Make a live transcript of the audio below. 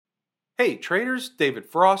Hey traders, David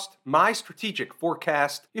Frost, my strategic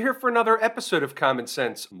forecast. You're here for another episode of Common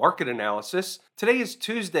Sense Market Analysis. Today is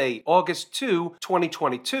Tuesday, August 2,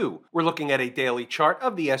 2022. We're looking at a daily chart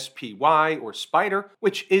of the SPY or Spider,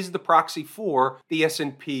 which is the proxy for the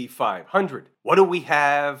S&P 500. What do we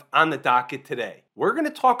have on the docket today? We're going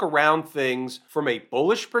to talk around things from a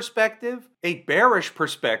bullish perspective, a bearish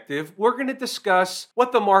perspective. We're going to discuss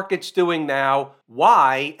what the market's doing now,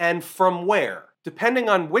 why, and from where. Depending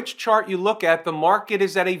on which chart you look at, the market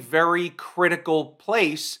is at a very critical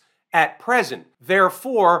place at present.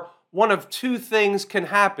 Therefore, one of two things can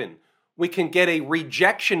happen. We can get a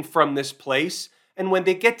rejection from this place, and when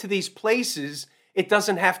they get to these places, it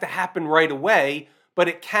doesn't have to happen right away, but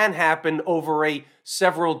it can happen over a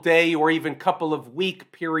several day or even couple of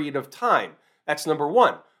week period of time. That's number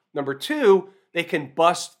one. Number two, they can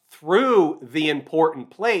bust through the important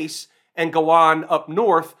place and go on up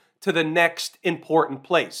north to the next important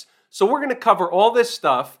place. So we're going to cover all this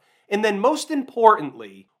stuff, and then most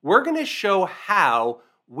importantly, we're going to show how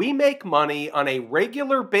we make money on a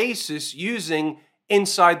regular basis using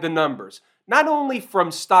inside the numbers. Not only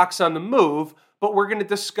from stocks on the move, but we're going to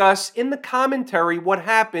discuss in the commentary what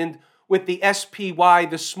happened with the SPY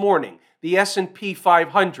this morning, the S&P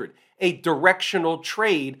 500, a directional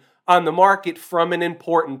trade on the market from an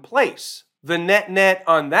important place. The net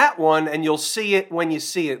on that one, and you'll see it when you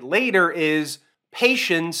see it later, is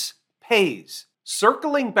patience pays.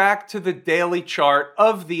 Circling back to the daily chart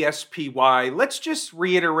of the SPY, let's just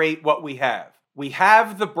reiterate what we have. We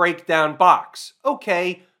have the breakdown box.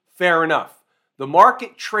 Okay, fair enough. The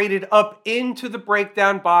market traded up into the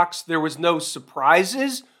breakdown box. There was no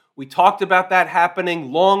surprises. We talked about that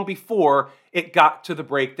happening long before it got to the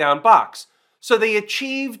breakdown box. So they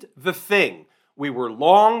achieved the thing. We were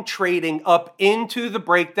long trading up into the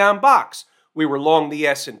breakdown box. We were long the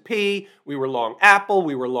S&P, we were long Apple,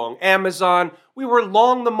 we were long Amazon, we were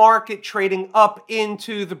long the market trading up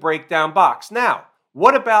into the breakdown box. Now,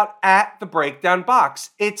 what about at the breakdown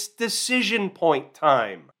box? It's decision point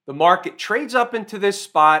time. The market trades up into this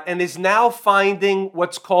spot and is now finding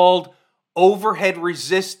what's called overhead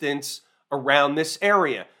resistance around this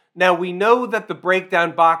area. Now, we know that the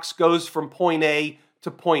breakdown box goes from point A to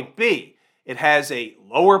point B. It has a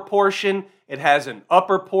lower portion, it has an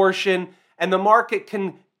upper portion, and the market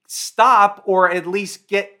can stop or at least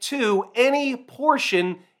get to any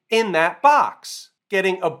portion in that box.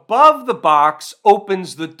 Getting above the box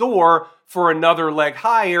opens the door for another leg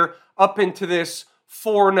higher up into this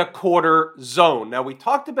 4.25 zone. Now, we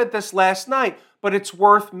talked about this last night, but it's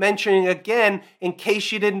worth mentioning again in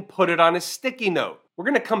case you didn't put it on a sticky note. We're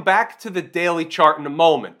going to come back to the daily chart in a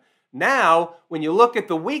moment. Now, when you look at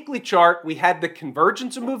the weekly chart, we had the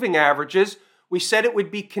convergence of moving averages. We said it would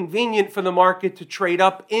be convenient for the market to trade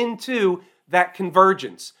up into that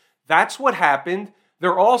convergence. That's what happened.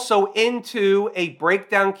 They're also into a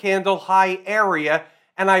breakdown candle high area,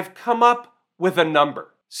 and I've come up with a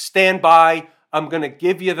number. Stand by. I'm going to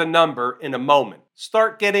give you the number in a moment.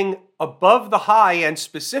 Start getting above the high, and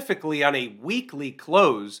specifically on a weekly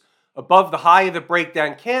close, above the high of the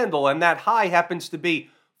breakdown candle, and that high happens to be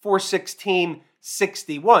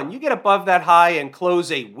 416.61. You get above that high and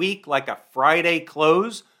close a week like a Friday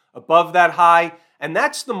close above that high, and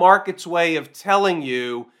that's the market's way of telling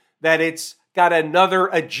you that it's got another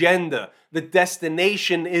agenda. The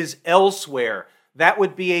destination is elsewhere. That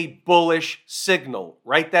would be a bullish signal.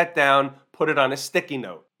 Write that down, put it on a sticky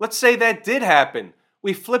note. Let's say that did happen.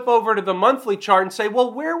 We flip over to the monthly chart and say,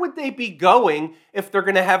 well, where would they be going if they're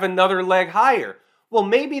going to have another leg higher? Well,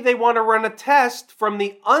 maybe they want to run a test from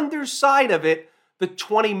the underside of it, the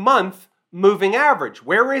 20-month moving average.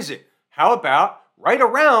 Where is it? How about right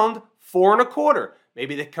around 4.25?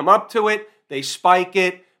 Maybe they come up to it, they spike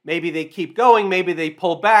it, maybe they keep going, maybe they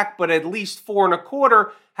pull back, but at least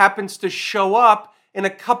 4.25 happens to show up in a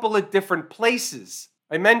couple of different places.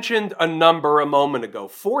 I mentioned a number a moment ago.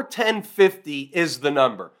 410.50 is the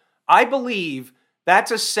number. I believe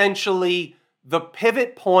that's essentially the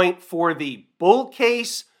pivot point for the bull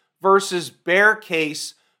case versus bear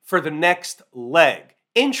case for the next leg.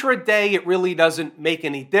 Intraday, it really doesn't make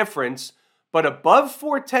any difference, but above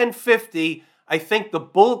 410.50, I think the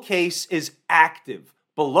bull case is active.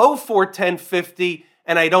 Below 410.50,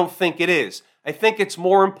 and I don't think it is. I think it's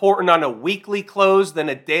more important on a weekly close than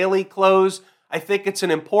a daily close. I think it's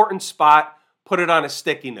an important spot. Put it on a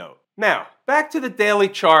sticky note. Now, back to the daily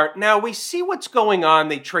chart. Now we see what's going on.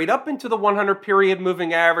 They trade up into the 100 period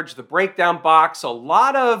moving average, the breakdown box, a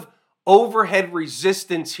lot of overhead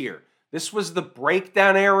resistance here. This was the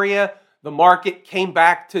breakdown area. The market came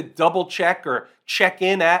back to double check or check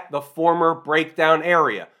in at the former breakdown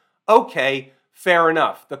area. Okay, Fair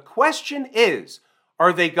enough. The question is,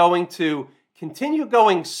 are they going to continue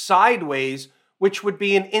going sideways, which would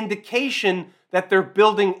be an indication that they're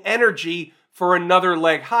building energy for another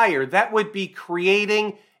leg higher? That would be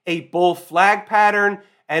creating a bull flag pattern,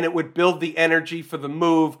 and it would build the energy for the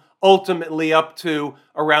move ultimately up to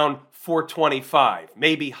around 425,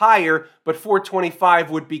 maybe higher, but 425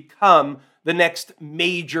 would become the next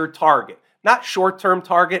major target. Not short-term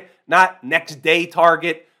target, not next day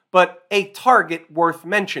target, but a target worth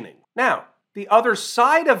mentioning. Now, the other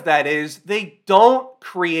side of that is they don't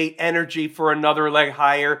create energy for another leg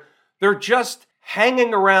higher. They're just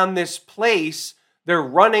hanging around this place. They're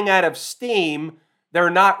running out of steam. They're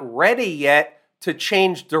not ready yet to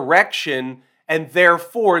change direction, and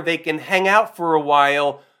therefore they can hang out for a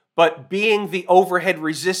while, but being the overhead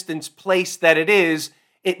resistance place that it is,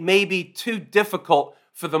 it may be too difficult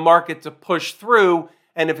for the market to push through,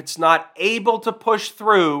 and if it's not able to push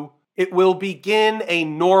through, it will begin a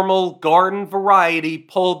normal garden variety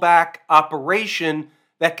pullback operation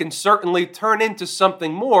that can certainly turn into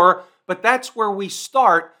something more, but that's where we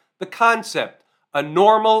start the concept. A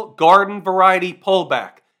normal garden variety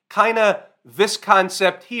pullback. Kind of this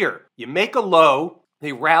concept here. You make a low,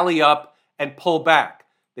 they rally up and pull back.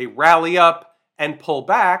 They rally up and pull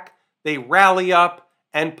back. They rally up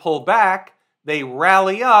and pull back. They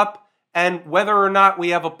rally up, and whether or not we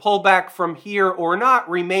have a pullback from here or not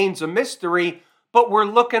remains a mystery, but we're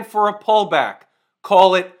looking for a pullback.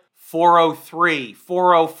 Call it 403,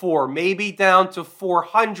 404, maybe down to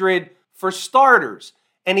 400 for starters.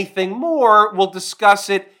 Anything more, we'll discuss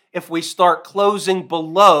it if we start closing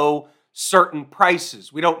below certain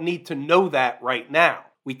prices. We don't need to know that right now.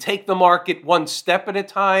 We take the market one step at a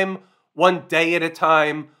time, one day at a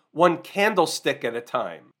time, one candlestick at a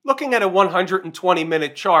time. Looking at a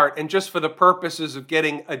 120-minute chart, and just for the purposes of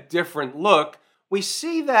getting a different look, we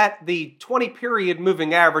see that the 20-period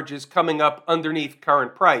moving average is coming up underneath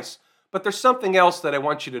current price. But there's something else that I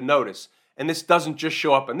want you to notice, and this doesn't just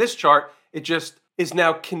show up in this chart, it just is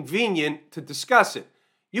now convenient to discuss it.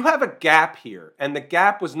 You have a gap here, and the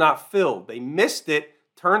gap was not filled. They missed it,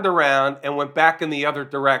 turned around, and went back in the other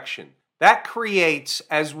direction. That creates,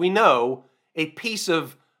 as we know, a piece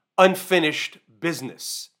of unfinished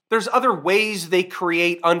business. There's other ways they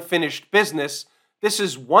create unfinished business. This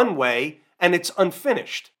is one way, and it's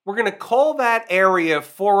unfinished. We're going to call that area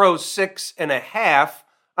 406 and a half.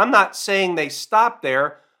 I'm not saying they stop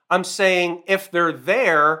there. I'm saying if they're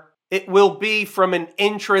there, it will be from an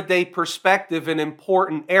intraday perspective an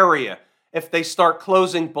important area. If they start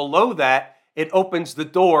closing below that, it opens the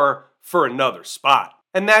door for another spot.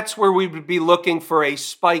 And that's where we would be looking for a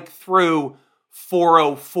spike through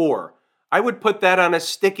 404. I would put that on a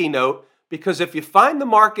sticky note because if you find the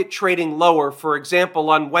market trading lower, for example,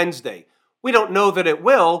 on Wednesday, we don't know that it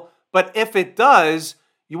will, but if it does,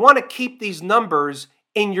 you want to keep these numbers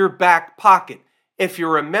in your back pocket. If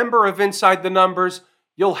you're a member of Inside the Numbers,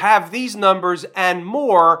 you'll have these numbers and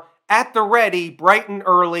more at the ready, bright and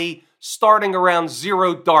early, starting around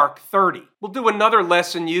 0 dark 30. We'll do another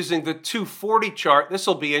lesson using the 240 chart. This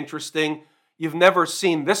will be interesting. You've never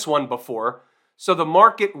seen this one before. So the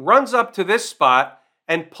market runs up to this spot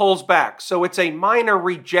and pulls back. So it's a minor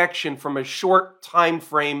rejection from a short time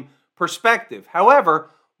frame perspective. However,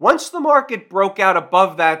 once the market broke out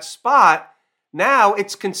above that spot, now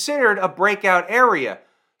it's considered a breakout area.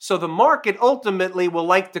 So the market ultimately will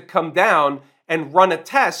like to come down and run a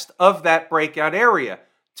test of that breakout area.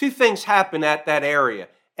 Two things happen at that area.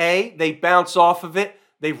 A, they bounce off of it,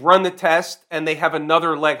 they've run the test, and they have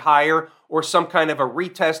another leg higher or some kind of a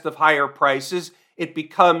retest of higher prices. It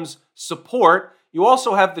becomes support. You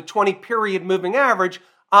also have the 20-period moving average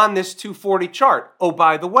on this 240 chart. Oh,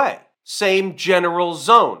 by the way, same general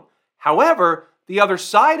zone. However, the other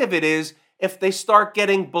side of it is if they start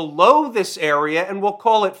getting below this area, and we'll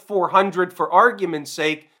call it 400 for argument's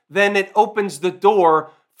sake, then it opens the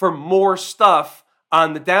door for more stuff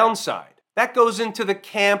on the downside. That goes into the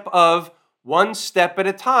camp of one step at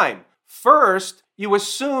a time. First, you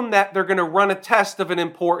assume that they're going to run a test of an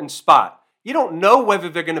important spot. You don't know whether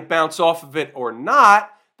they're going to bounce off of it or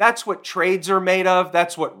not. That's what trades are made of.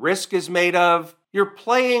 That's what risk is made of. You're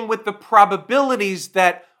playing with the probabilities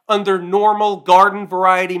that under normal garden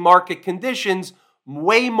variety market conditions,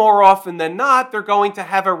 way more often than not, they're going to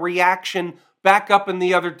have a reaction back up in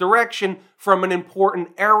the other direction from an important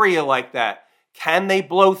area like that. Can they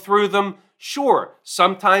blow through them? Sure,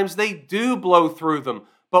 sometimes they do blow through them,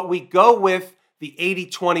 but we go with the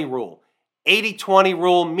 80-20 rule. 80-20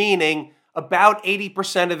 rule meaning about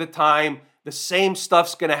 80% of the time, the same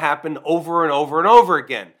stuff's going to happen over and over and over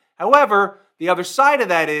again. However, the other side of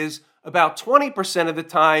that is About 20% of the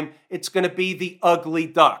time, it's going to be the ugly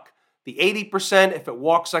duck. The 80%, if it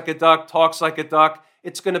walks like a duck, talks like a duck,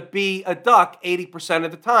 it's going to be a duck 80%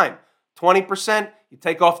 of the time. 20%, you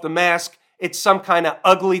take off the mask, it's some kind of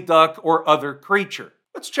ugly duck or other creature.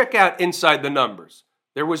 Let's check out inside the numbers.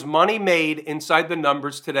 There was money made inside the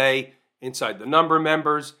numbers today, inside the number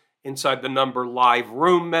members, inside the number live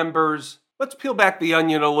room members. Let's peel back the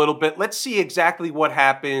onion a little bit. Let's see exactly what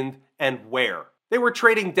happened and where. They were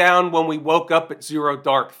trading down when we woke up at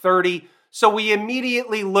 0:30, so we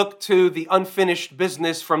immediately looked to the unfinished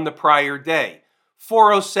business from the prior day.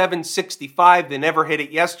 407.65, they never hit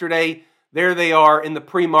it yesterday. There they are in the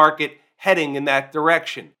pre-market heading in that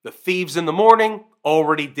direction. The thieves in the morning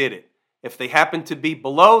already did it. If they happen to be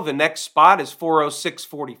below, the next spot is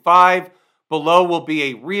 406.45. Below will be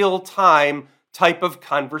a real-time type of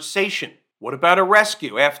conversation. What about a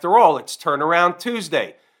rescue? After all, it's Turnaround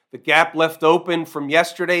Tuesday. The gap left open from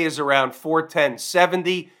yesterday is around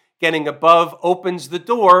 410.70. Getting above opens the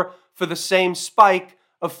door for the same spike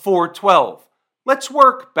of 412. Let's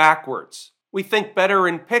work backwards. We think better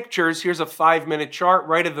in pictures. Here's a 5-minute chart.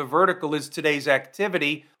 Right of the vertical is today's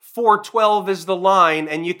activity. 412 is the line,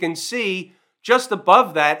 and you can see just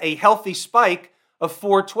above that, a healthy spike of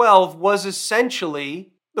 412 was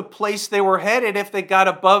essentially the place they were headed if they got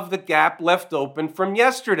above the gap left open from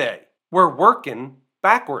yesterday. We're working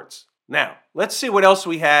backwards. Now, let's see what else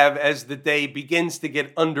we have as the day begins to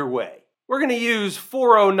get underway. We're going to use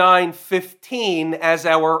 409.15 as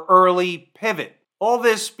our early pivot. All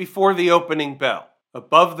this before the opening bell.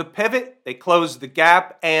 Above the pivot, they close the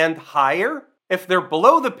gap and higher. If they're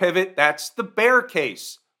below the pivot, that's the bear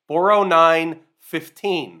case,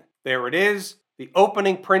 409.15. There it is. The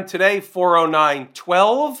opening print today,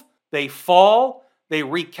 409.12. They fall, they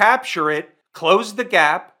recapture it, close the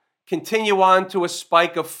gap, continue on to a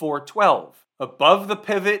spike of 412. Above the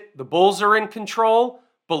pivot, the bulls are in control.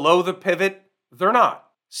 Below the pivot, they're not.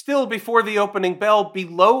 Still before the opening bell,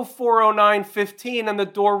 below 409.15, and the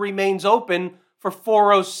door remains open for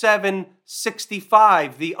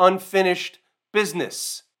 407.65, the unfinished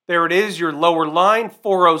business. There it is, your lower line,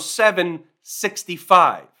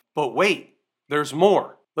 407.65. But wait, there's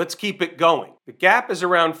more. Let's keep it going. The gap is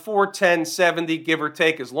around 410.70, give or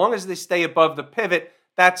take. As long as they stay above the pivot,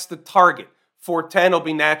 that's the target. 410 will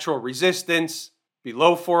be natural resistance.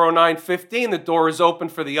 Below 409.15, the door is open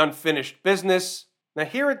for the unfinished business. Now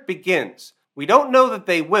here it begins. We don't know that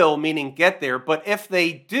they will, meaning get there, but if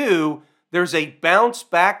they do, there's a bounce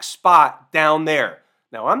back spot down there.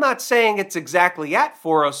 Now I'm not saying it's exactly at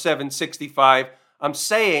 407.65. I'm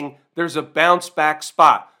saying there's a bounce back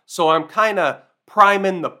spot. So I'm kind of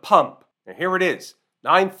priming the pump. Now here it is,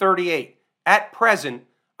 9:38. At present,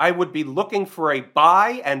 I would be looking for a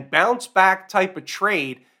buy and bounce back type of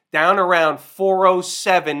trade down around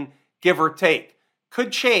 407, give or take.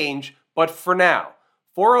 Could change, but for now,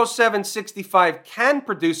 407.65 can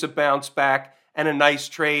produce a bounce back and a nice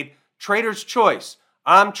trade. Trader's choice.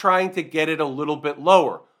 I'm trying to get it a little bit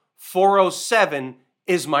lower. 407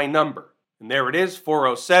 is my number. And there it is,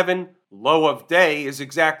 407. Low of day is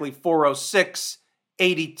exactly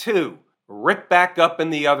 406.82. Rip back up in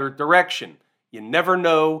the other direction. You never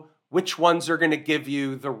know which ones are going to give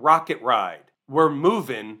you the rocket ride. We're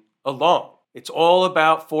moving along. It's all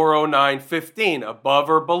about 409.15, above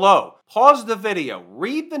or below. Pause the video,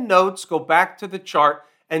 read the notes, go back to the chart,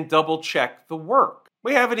 and double check the work.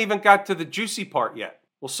 We haven't even got to the juicy part yet.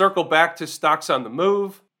 We'll circle back to stocks on the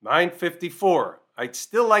move. 9:54. I'd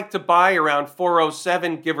still like to buy around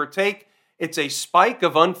 407, give or take. It's a spike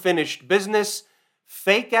of unfinished business,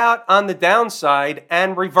 fake out on the downside,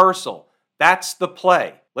 and reversal. That's the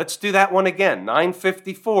play. Let's do that one again.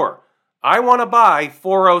 9:54. I want to buy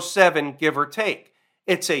 407, give or take.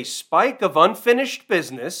 It's a spike of unfinished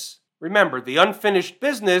business. Remember, the unfinished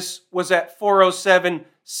business was at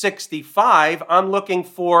 407.65. I'm looking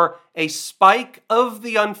for a spike of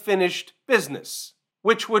the unfinished business,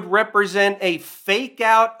 which would represent a fake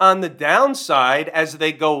out on the downside as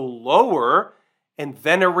they go lower, and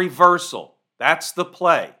then a reversal. That's the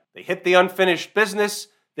play. They hit the unfinished business,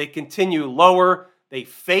 they continue lower, they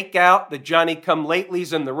fake out the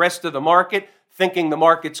Johnny-come-latelys and the rest of the market, thinking the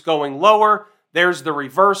market's going lower. There's the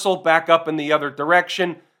reversal back up in the other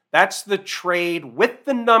direction. That's the trade with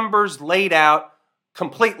the numbers laid out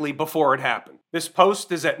completely before it happened. This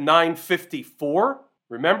post is at 9:54.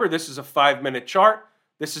 Remember, this is a 5-minute chart.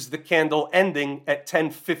 This is the candle ending at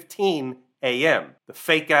 10:15 a.m. The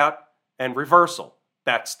fake out and reversal.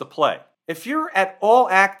 That's the play. If you're at all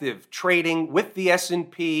active trading with the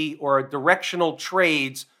S&P or directional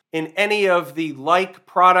trades in any of the like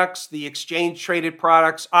products, the exchange traded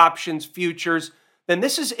products, options, futures, then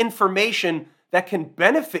this is information that can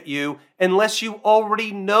benefit you unless you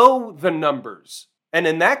already know the numbers. And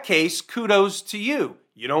in that case, kudos to you.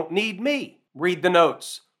 You don't need me. Read the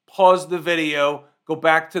notes, pause the video, go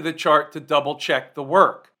back to the chart to double check the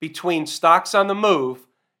work. Between stocks on the move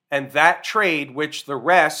and that trade, which the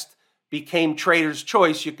rest became trader's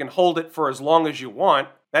choice, you can hold it for as long as you want.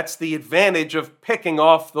 That's the advantage of picking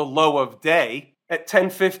off the low of day. At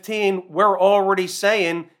 10:15, we're already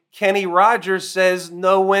saying Kenny Rogers says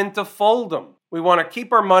know when to fold them. We want to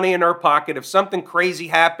keep our money in our pocket. If something crazy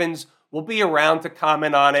happens, we'll be around to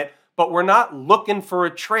comment on it, but we're not looking for a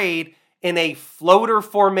trade in a floater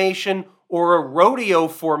formation or a rodeo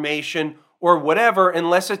formation or whatever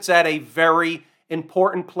unless it's at a very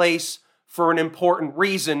important place for an important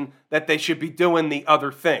reason that they should be doing the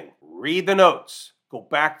other thing. Read the notes. Go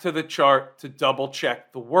back to the chart to double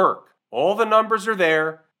check the work. All the numbers are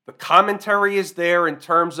there. The commentary is there in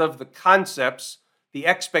terms of the concepts, the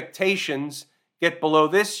expectations. Get below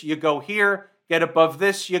this, you go here. Get above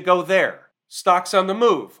this, you go there. Stocks on the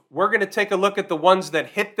move. We're going to take a look at the ones that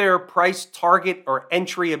hit their price target or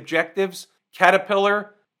entry objectives.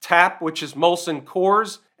 Caterpillar, TAP, which is Molson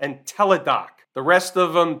Coors, and Teladoc. The rest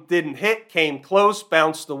of them didn't hit, came close,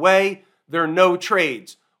 bounced away. There are no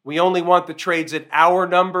trades. We only want the trades at our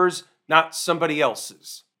numbers, not somebody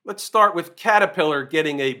else's. Let's start with Caterpillar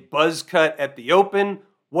getting a buzz cut at the open.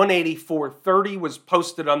 184.30 was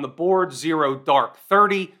posted on the board, zero dark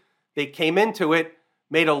 30. They came into it,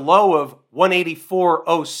 made a low of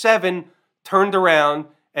 184.07, turned around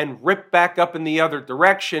and ripped back up in the other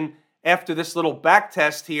direction. After this little back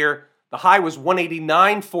test here, the high was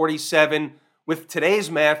 189.47. With today's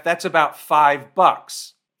math, that's about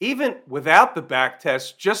 $5. Even without the back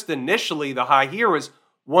test, just initially the high here was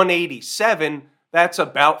 187. That's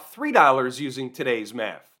about $3 using today's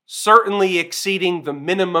math. Certainly exceeding the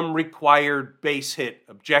minimum required base hit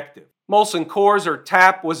objective. Molson Coors or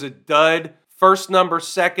TAP was a dud. First number,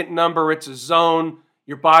 second number, it's a zone.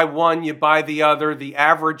 You buy one, you buy the other. The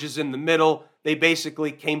average is in the middle. They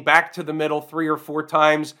basically came back to the middle 3 or 4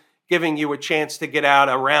 times, giving you a chance to get out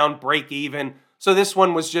around break even. So this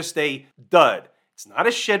one was just a dud. It's not a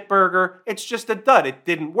shitburger. It's just a dud. It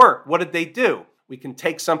didn't work. What did they do? We can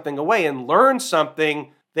take something away and learn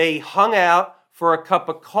something. They hung out for a cup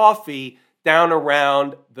of coffee down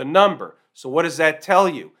around the number. So what does that tell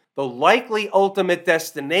you? The likely ultimate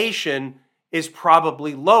destination is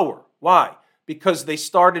probably lower. Why? Because they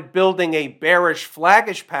started building a bearish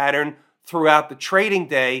flaggish pattern throughout the trading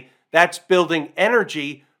day. That's building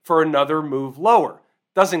energy for another move lower.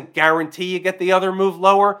 Doesn't guarantee you get the other move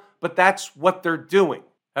lower, but that's what they're doing.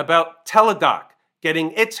 About Teladoc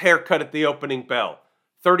getting its haircut at the opening bell.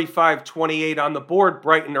 35.28 on the board,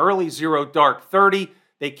 bright and early, zero dark 30.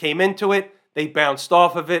 They came into it, they bounced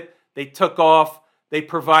off of it, they took off, they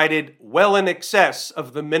provided well in excess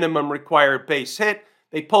of the minimum required base hit.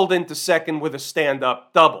 They pulled into second with a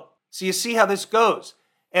stand-up double. So you see how this goes.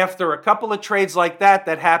 After a couple of trades like that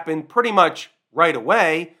happened pretty much right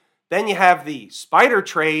away, then you have the spider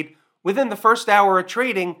trade. Within the first hour of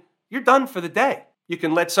trading, you're done for the day. You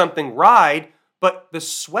can let something ride, but the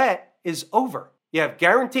sweat is over. You have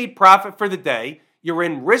guaranteed profit for the day. You're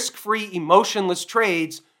in risk-free, emotionless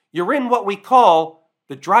trades. You're in what we call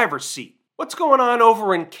the driver's seat. What's going on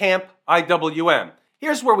over in Camp IWM?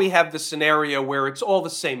 Here's where we have the scenario where it's all the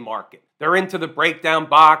same market. They're into the breakdown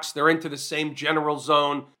box. They're into the same general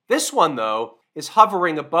zone. This one, though, is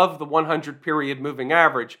hovering above the 100-period moving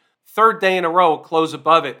average. Third day in a row, close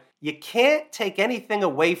above it. You can't take anything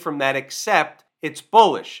away from that except it's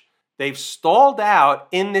bullish. They've stalled out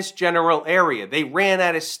in this general area. They ran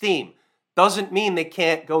out of steam. Doesn't mean they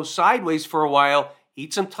can't go sideways for a while,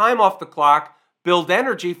 eat some time off the clock, build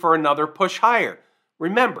energy for another push higher.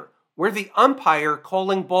 Remember, we're the umpire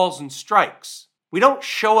calling balls and strikes. We don't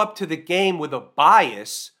show up to the game with a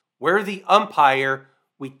bias. We're the umpire.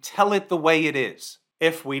 We tell it the way it is.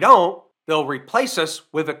 If we don't, they'll replace us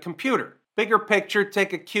with a computer. Bigger picture,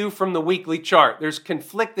 take a cue from the weekly chart. There's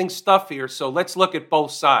conflicting stuff here, so let's look at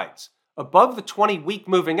both sides. Above the 20-week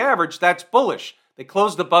moving average, that's bullish. They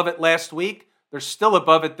closed above it last week. They're still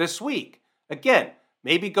above it this week. Again,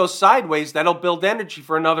 maybe go sideways. That'll build energy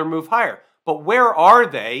for another move higher. But where are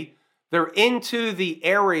they? They're into the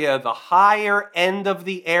area, the higher end of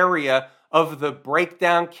the area of the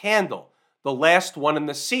breakdown candle, the last one in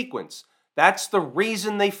the sequence. That's the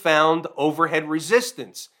reason they found overhead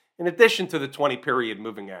resistance, in addition to the 20-period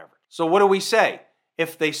moving average. So what do we say?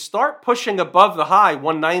 If they start pushing above the high,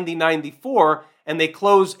 190.94, and they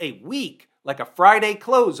close a week, like a Friday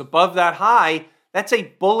close above that high, that's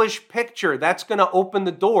a bullish picture. That's going to open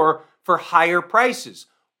the door for higher prices.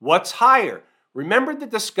 What's higher? Remember the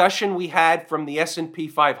discussion we had from the S&P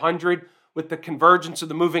 500 with the convergence of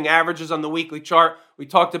the moving averages on the weekly chart? We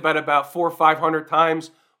talked about 400 or 500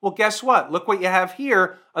 times. Well, guess what? Look what you have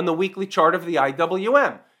here on the weekly chart of the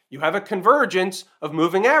IWM. You have a convergence of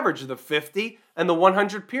moving average, the 50 and the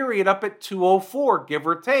 100 period up at 204, give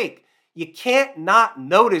or take. You can't not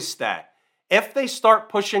notice that. If they start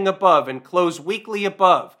pushing above and close weekly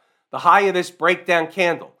above the high of this breakdown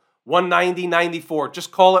candle, 190.94,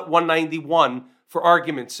 just call it 191 for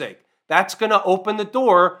argument's sake. That's going to open the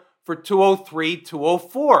door for 203,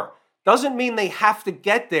 204. Doesn't mean they have to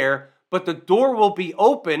get there, but the door will be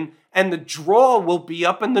open and the draw will be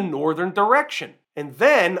up in the northern direction. And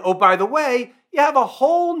then, oh, by the way, you have a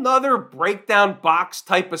whole nother breakdown box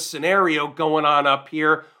type of scenario going on up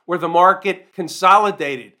here where the market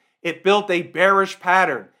consolidated. It built a bearish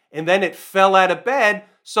pattern and then it fell out of bed.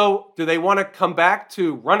 So do they want to come back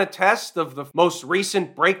to run a test of the most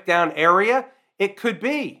recent breakdown area? It could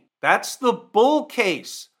be. That's the bull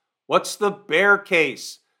case. What's the bear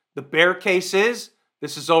case? The bear case is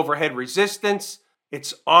this is overhead resistance.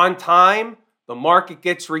 It's on time. The market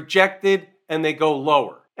gets rejected and they go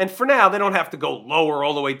lower. And for now, they don't have to go lower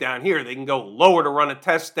all the way down here. They can go lower to run a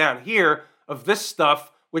test down here of this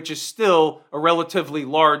stuff, which is still a relatively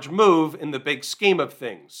large move in the big scheme of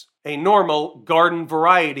things. A normal garden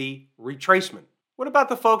variety retracement. What about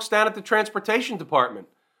the folks down at the transportation department?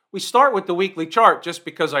 We start with the weekly chart just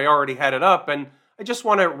because I already had it up, and I just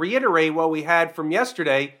want to reiterate what we had from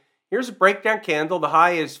yesterday. Here's a breakdown candle. The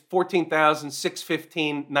high is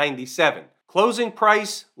 14,615.97. Closing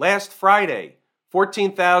price last Friday,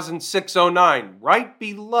 14,609, right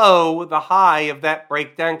below the high of that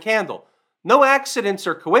breakdown candle. No accidents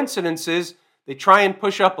or coincidences. They try and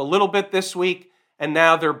push up a little bit this week, and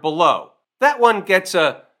now they're below. That one gets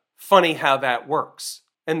a funny how that works.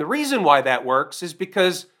 And the reason why that works is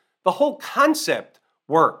because the whole concept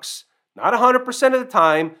works. Not 100% of the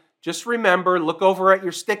time. Just remember, look over at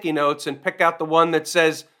your sticky notes and pick out the one that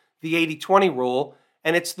says the 80-20 rule.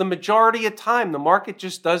 And it's the majority of time. The market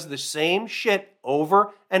just does the same shit over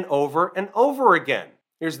and over and over again.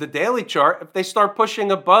 Here's the daily chart. If they start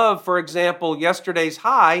pushing above, for example, yesterday's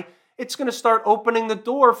high, it's going to start opening the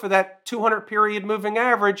door for that 200 period moving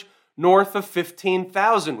average north of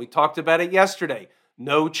 15,000. We talked about it yesterday.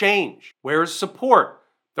 No change. Where's support?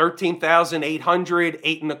 13,800,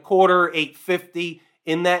 8.25, 850,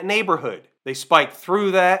 in that neighborhood. They spike through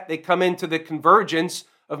that. They come into the convergence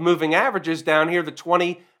of moving averages down here, the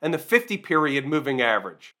 20 and the 50 period moving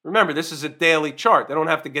average. Remember, this is a daily chart. They don't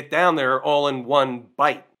have to get down there all in one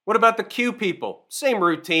bite. What about the Q people? Same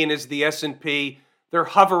routine as the S&P. They're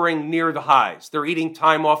hovering near the highs. They're eating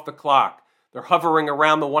time off the clock. They're hovering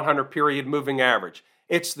around the 100 period moving average.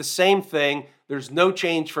 It's the same thing. There's no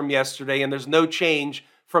change from yesterday, and there's no change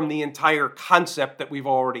from the entire concept that we've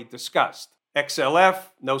already discussed. XLF,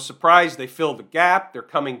 no surprise, they fill the gap. They're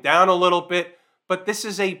coming down a little bit, but this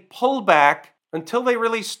is a pullback until they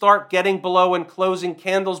really start getting below and closing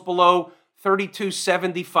candles below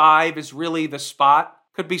 32.75 is really the spot.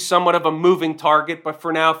 Could be somewhat of a moving target, but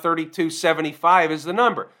for now, 32.75 is the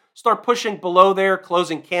number. Start pushing below there,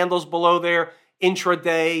 closing candles below there,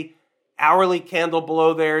 intraday, hourly candle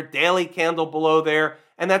below there, daily candle below there,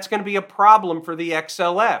 and that's going to be a problem for the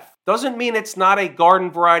XLF. Doesn't mean it's not a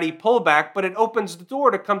garden variety pullback, but it opens the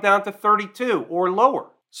door to come down to 32 or lower.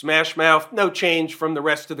 Smash Mouth, no change from the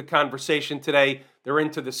rest of the conversation today. They're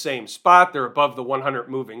into the same spot. They're above the 100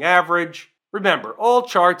 moving average. Remember, all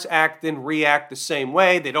charts act and react the same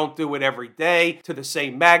way. They don't do it every day to the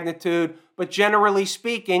same magnitude, but generally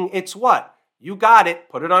speaking, it's what? You got it.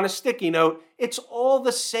 Put it on a sticky note. It's all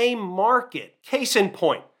the same market. Case in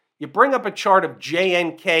point, you bring up a chart of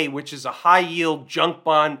JNK, which is a high-yield junk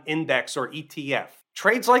bond index or ETF.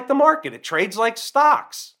 Trades like the market. It trades like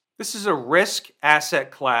stocks. This is a risk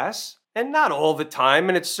asset class, and not all the time,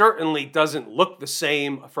 and it certainly doesn't look the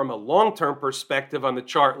same from a long-term perspective on the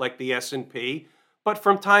chart like the S&P, but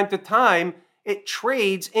from time to time, it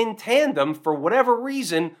trades in tandem for whatever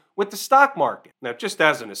reason with the stock market. Now, just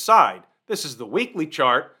as an aside, this is the weekly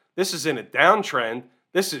chart. This is in a downtrend.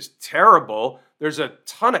 This is terrible. There's a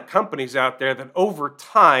ton of companies out there that over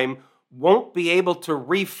time won't be able to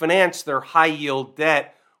refinance their high-yield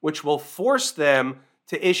debt, which will force them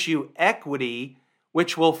to issue equity,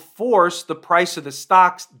 which will force the price of the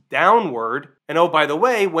stocks downward. And oh, by the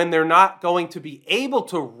way, when they're not going to be able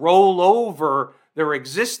to roll over their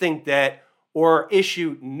existing debt or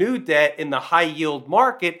issue new debt in the high-yield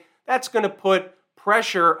market, that's going to put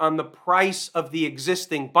pressure on the price of the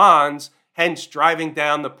existing bonds, hence driving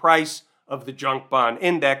down the price of the junk bond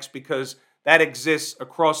index because that exists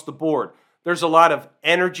across the board. There's a lot of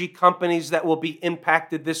energy companies that will be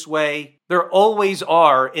impacted this way. There always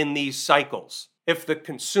are in these cycles. If the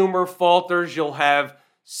consumer falters, you'll have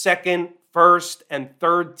second, first, and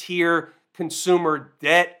third tier consumer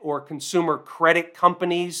debt or consumer credit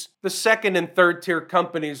companies. The second and third tier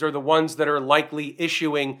companies are the ones that are likely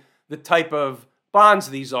issuing the type of bonds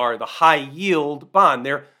these are, the high yield bond.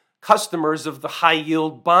 They're customers of the high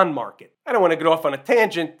yield bond market. I don't want to get off on a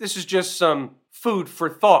tangent. This is just some food for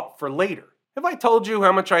thought for later. Have I told you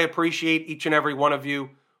how much I appreciate each and every one of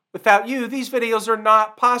you? Without you, these videos are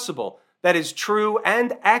not possible. That is true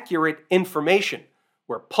and accurate information.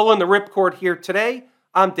 We're pulling the ripcord here today.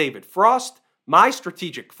 I'm David Frost, my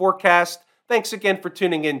strategic forecast. Thanks again for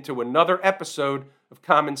tuning in to another episode of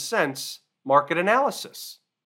Common Sense Market Analysis.